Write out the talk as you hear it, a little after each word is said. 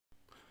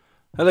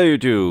Hello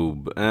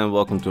YouTube, and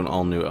welcome to an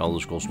all-new Elder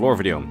Scrolls lore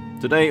video.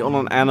 Today on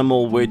an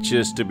animal which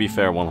is, to be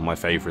fair, one of my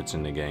favorites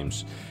in the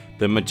games.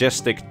 The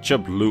Majestic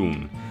Chub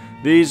Loon.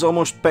 These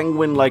almost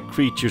penguin-like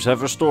creatures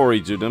have a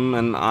story to them,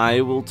 and I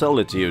will tell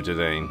it to you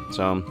today.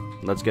 So,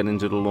 let's get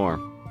into the lore.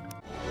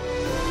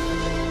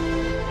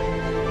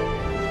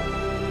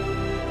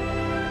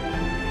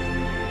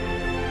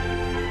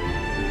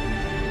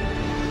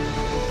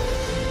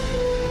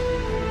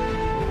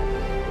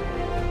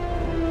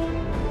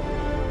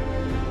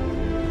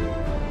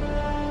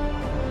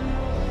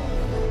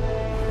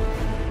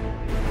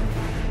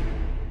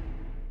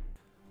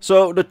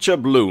 So, the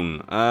Chub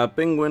Loon, a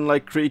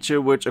penguin-like creature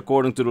which,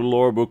 according to the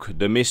lore book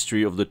The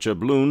Mystery of the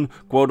Chub Loon,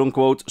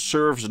 quote-unquote,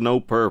 serves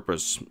no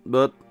purpose.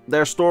 But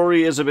their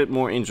story is a bit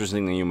more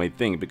interesting than you may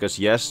think, because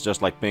yes,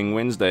 just like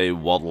penguins, they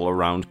waddle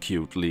around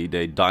cutely,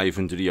 they dive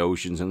into the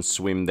oceans and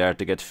swim there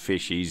to get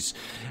fishies.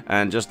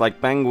 And just like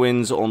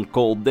penguins, on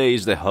cold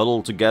days they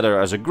huddle together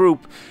as a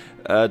group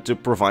to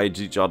provide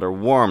each other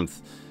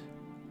warmth.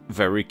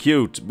 Very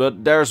cute,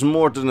 but there's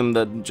more to them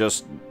than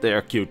just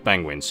they're cute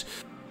penguins.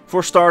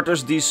 For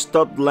starters, these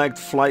stub-legged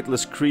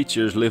flightless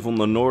creatures live on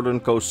the northern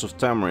coast of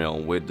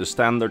Tamriel, with the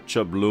standard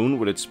Chub Loon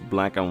with its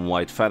black and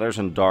white feathers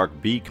and dark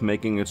beak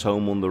making its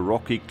home on the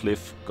rocky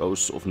cliff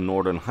coasts of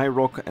northern High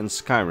Rock and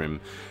Skyrim.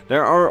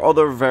 There are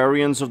other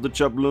variants of the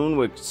Chub Loon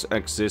which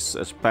exist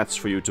as pets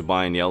for you to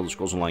buy in the Elder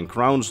Scrolls Online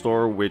Crown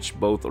store, which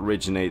both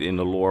originate in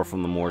the lore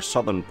from the more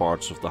southern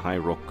parts of the High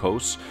Rock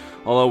coasts,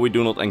 although we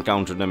do not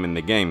encounter them in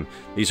the game.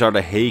 These are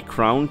the Hay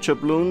Crown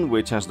Chub Loon,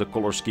 which has the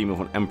color scheme of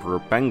an emperor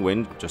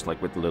penguin, just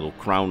like with the little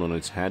crown on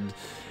its head,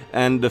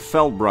 and the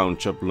Fell Brown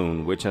Chub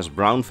Loon, which has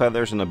brown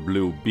feathers and a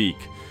blue beak.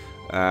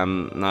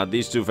 Now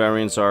these two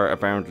variants are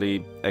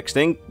apparently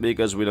extinct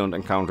because we don't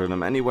encounter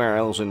them anywhere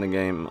else in the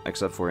game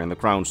except for in the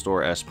Crown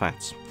store as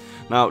pets.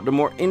 Now, the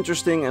more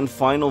interesting and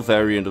final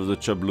variant of the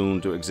Chub Loon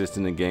to exist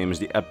in the game is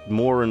the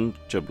Atmoran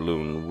Chub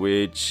Loon,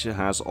 which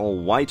has all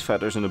white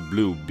feathers and a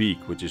blue beak,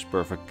 which is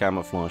perfect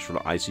camouflage for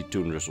the icy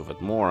tundras of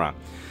Atmora.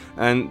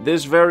 And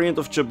this variant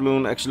of Chub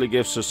Loon actually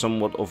gives us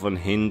somewhat of a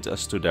hint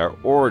as to their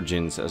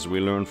origins, as we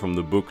learn from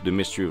the book The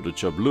Mystery of the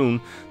Chub Loon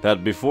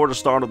that before the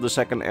start of the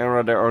Second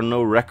Era there are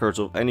no records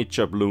of any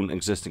Chub Loon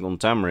existing on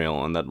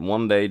Tamriel, and that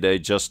one day they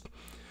just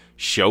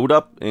showed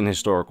up in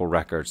historical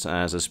records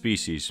as a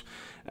species.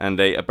 And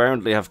they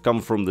apparently have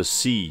come from the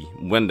sea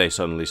when they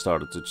suddenly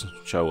started to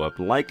show up,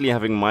 likely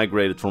having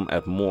migrated from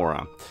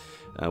Atmora,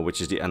 which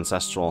is the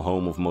ancestral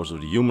home of most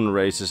of the human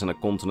races and a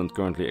continent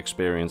currently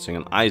experiencing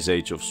an ice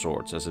age of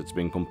sorts, as it's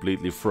been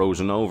completely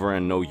frozen over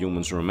and no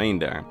humans remain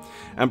there.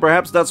 And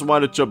perhaps that's why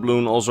the Chub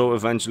Loon also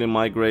eventually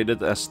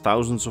migrated, as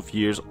thousands of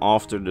years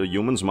after the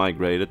humans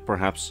migrated,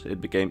 perhaps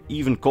it became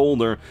even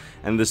colder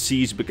and the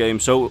seas became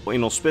so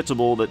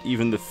inhospitable that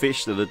even the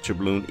fish that the Chub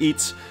Loon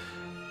eats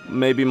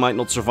maybe might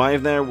not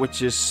survive there,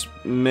 which is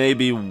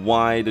maybe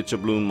why the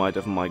Chub Loon might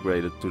have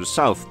migrated to the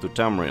south, to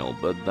Tamriel,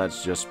 but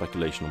that's just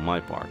speculation on my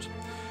part.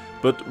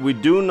 But we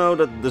do know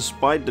that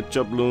despite the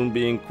Chub Loon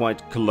being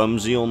quite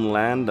clumsy on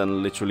land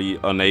and literally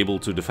unable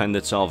to defend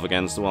itself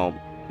against, well,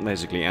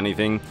 basically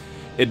anything,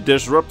 it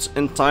disrupts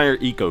entire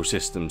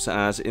ecosystems,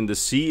 as in the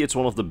sea it's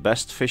one of the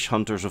best fish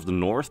hunters of the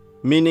north,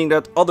 meaning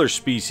that other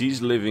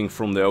species living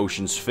from the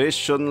ocean's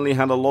fish suddenly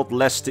had a lot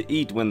less to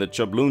eat when the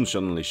Chub Loon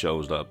suddenly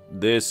shows up.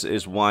 This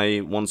is why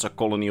once a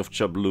colony of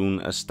Chub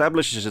Loon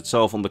establishes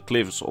itself on the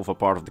cliffs of a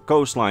part of the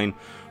coastline,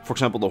 for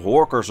example the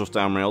Hawkers of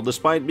Tamriel,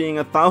 despite being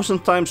 1,000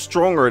 times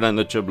stronger than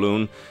the Chub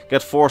Loon,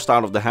 get forced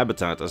out of the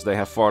habitat as they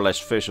have far less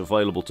fish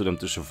available to them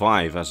to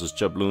survive, as the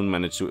Chub Loon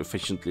managed to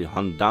efficiently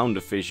hunt down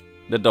the fish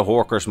that the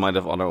Hawkers might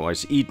have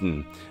otherwise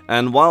eaten.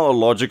 And while a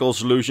logical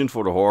solution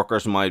for the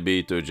Hawkers might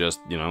be to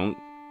just,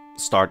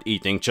 start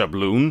eating Chub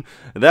Loon,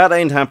 that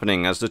ain't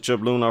happening, as the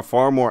Chub Loon are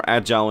far more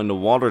agile in the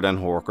water than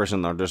Hawkers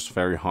and are just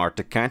very hard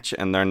to catch,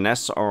 and their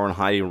nests are on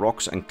high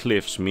rocks and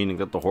cliffs, meaning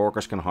that the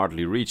Hawkers can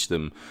hardly reach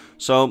them.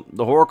 So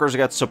the Hawkers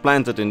get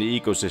supplanted in the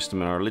ecosystem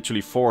and are literally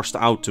forced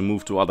out to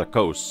move to other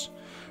coasts.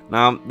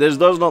 Now, this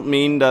does not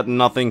mean that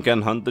nothing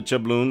can hunt the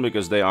Chub Loon,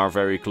 because they are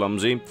very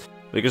clumsy,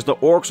 because the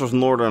orcs of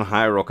northern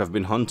High Rock have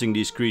been hunting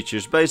these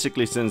creatures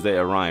basically since they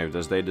arrived,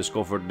 as they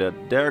discovered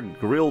that their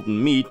grilled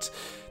meat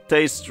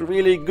tastes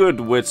really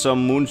good with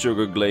some moon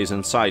sugar glaze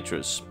and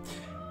citrus.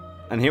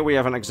 And here we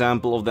have an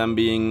example of them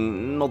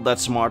being not that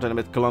smart and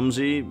a bit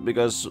clumsy,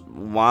 because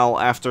while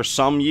after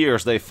some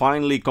years they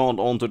finally caught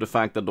on to the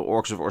fact that the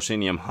orcs of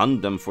Orsinium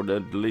hunt them for the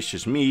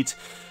delicious meat,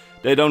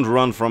 they don't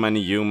run from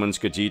any humans,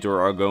 Khajiit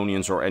or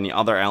Argonians or any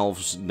other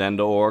elves than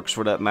the orcs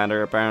for that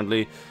matter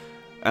apparently.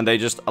 And they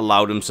just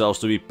allow themselves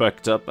to be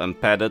picked up and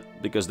petted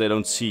because they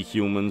don't see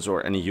humans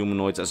or any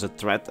humanoids as a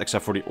threat,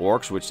 except for the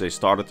orcs, which they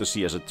started to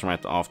see as a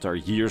threat after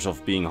years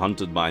of being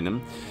hunted by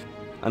them.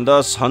 And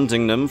thus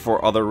hunting them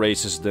for other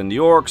races than the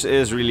orcs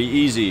is really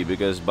easy,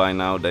 because by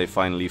now they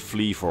finally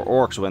flee for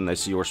orcs when they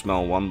see or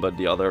smell one, but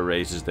the other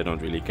races they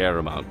don't really care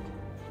about.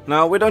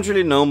 Now, we don't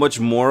really know much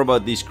more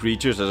about these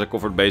creatures, as I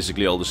covered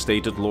basically all the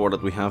stated lore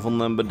that we have on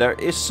them, but there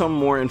is some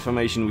more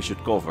information we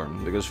should cover.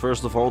 Because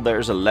first of all, there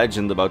is a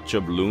legend about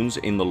Chub Loons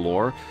in the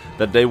lore,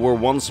 that they were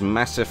once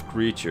massive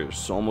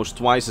creatures, almost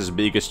twice as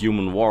big as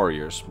human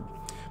warriors.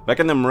 Back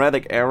in the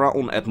Majestic era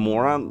on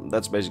Atmora,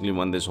 that's basically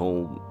when this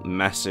whole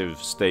massive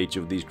stage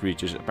of these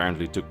creatures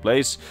apparently took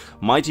place,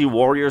 mighty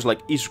warriors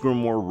like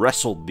Isgrimor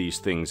wrestled these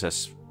things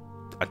as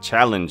a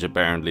challenge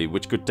apparently,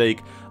 which could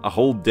take a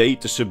whole day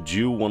to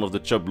subdue one of the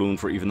Chub Loon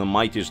for even the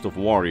mightiest of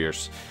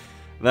warriors.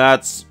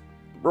 That's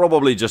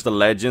probably just a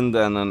legend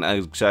and an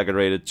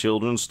exaggerated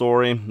children's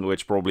story,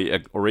 which probably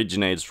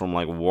originates from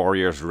like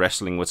warriors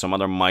wrestling with some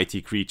other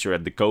mighty creature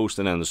at the coast,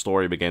 and then the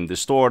story became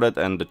distorted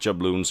and the Chub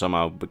Loon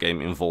somehow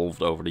became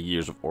involved over the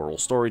years of oral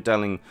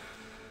storytelling.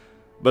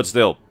 But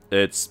still,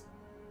 it's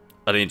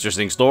an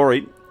interesting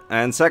story.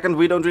 And second,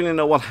 we don't really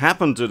know what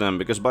happened to them,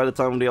 because by the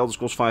time of the Elder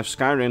Scrolls V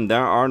Skyrim,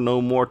 there are no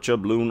more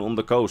Chub Loon on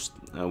the coast.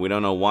 We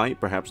don't know why.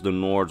 Perhaps the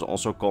Nords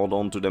also caught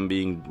on to them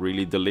being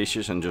really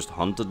delicious and just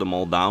hunted them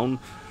all down.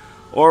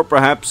 Or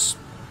perhaps,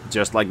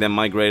 just like they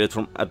migrated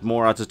from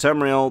Atmora to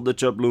Tamriel, the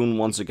Chub Loon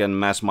once again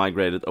mass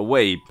migrated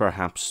away,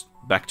 perhaps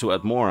back to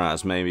Atmora,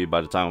 as maybe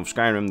by the time of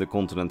Skyrim the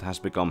continent has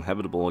become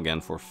habitable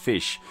again for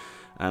fish,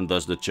 and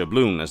thus the Chub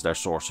Loon as their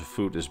source of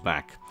food is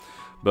back.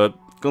 But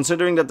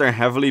considering that they're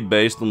heavily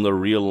based on the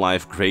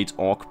real-life Great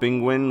Auk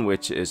penguin,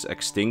 which is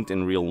extinct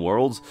in real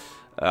world,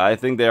 I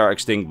think they are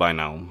extinct by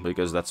now,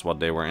 because that's what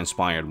they were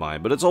inspired by.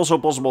 But it's also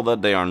possible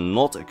that they are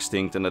not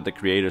extinct and that the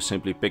creators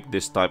simply picked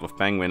this type of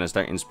penguin as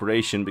their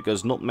inspiration,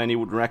 because not many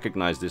would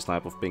recognize this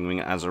type of penguin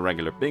as a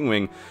regular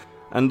penguin,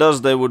 and thus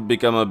they would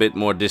become a bit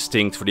more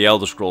distinct for the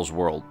Elder Scrolls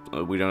world.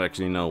 We don't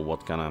actually know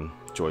what kind of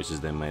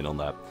choices they made on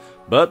that.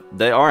 But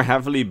they are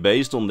heavily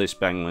based on this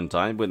penguin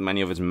type, with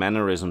many of its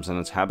mannerisms and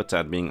its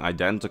habitat being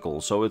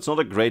identical, so it's not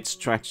a great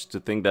stretch to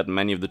think that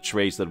many of the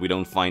traits that we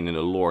don't find in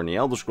the lore in the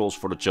Elder Scrolls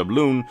for the Chub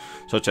Loon,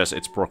 such as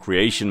its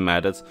procreation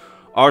method,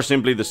 are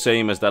simply the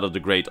same as that of the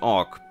Great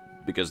Auk,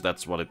 because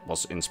that's what it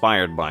was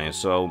inspired by.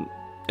 So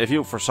if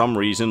you for some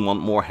reason want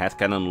more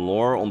headcanon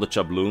lore on the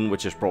Chub Loon,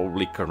 which is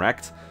probably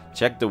correct,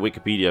 check the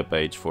Wikipedia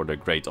page for the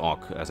Great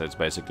Auk, as it's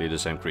basically the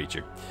same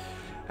creature.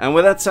 And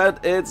with that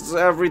said, it's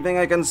everything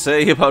I can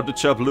say about the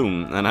Chub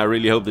Loon, and I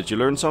really hope that you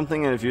learned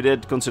something, and if you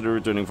did, consider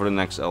returning for the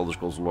next Elder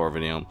Scrolls lore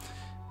video.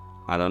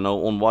 I don't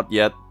know on what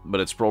yet, but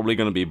it's probably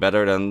gonna be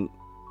better than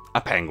a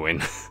penguin.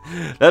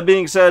 That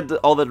being said,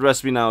 all that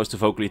rests me now is to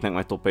vocally thank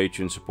my top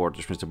Patreon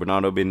supporters: Mr.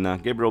 Bernardo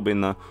Binda, Gabriel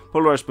Binda,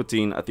 Polaris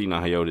Patine,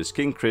 Athena Hyotis,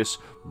 King Chris,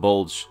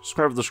 Bulge,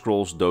 Scribe of the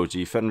Scrolls,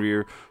 Doji,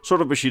 Fenrir,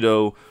 Sword of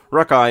Bushido,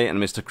 Rakai, and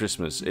Mr.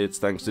 Christmas. It's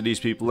thanks to these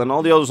people and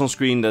all the others on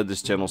screen that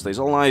this channel stays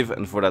alive,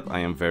 and for that I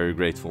am very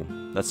grateful.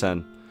 That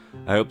said,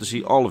 I hope to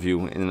see all of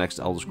you in the next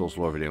Elder Scrolls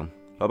lore video.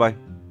 Bye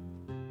bye.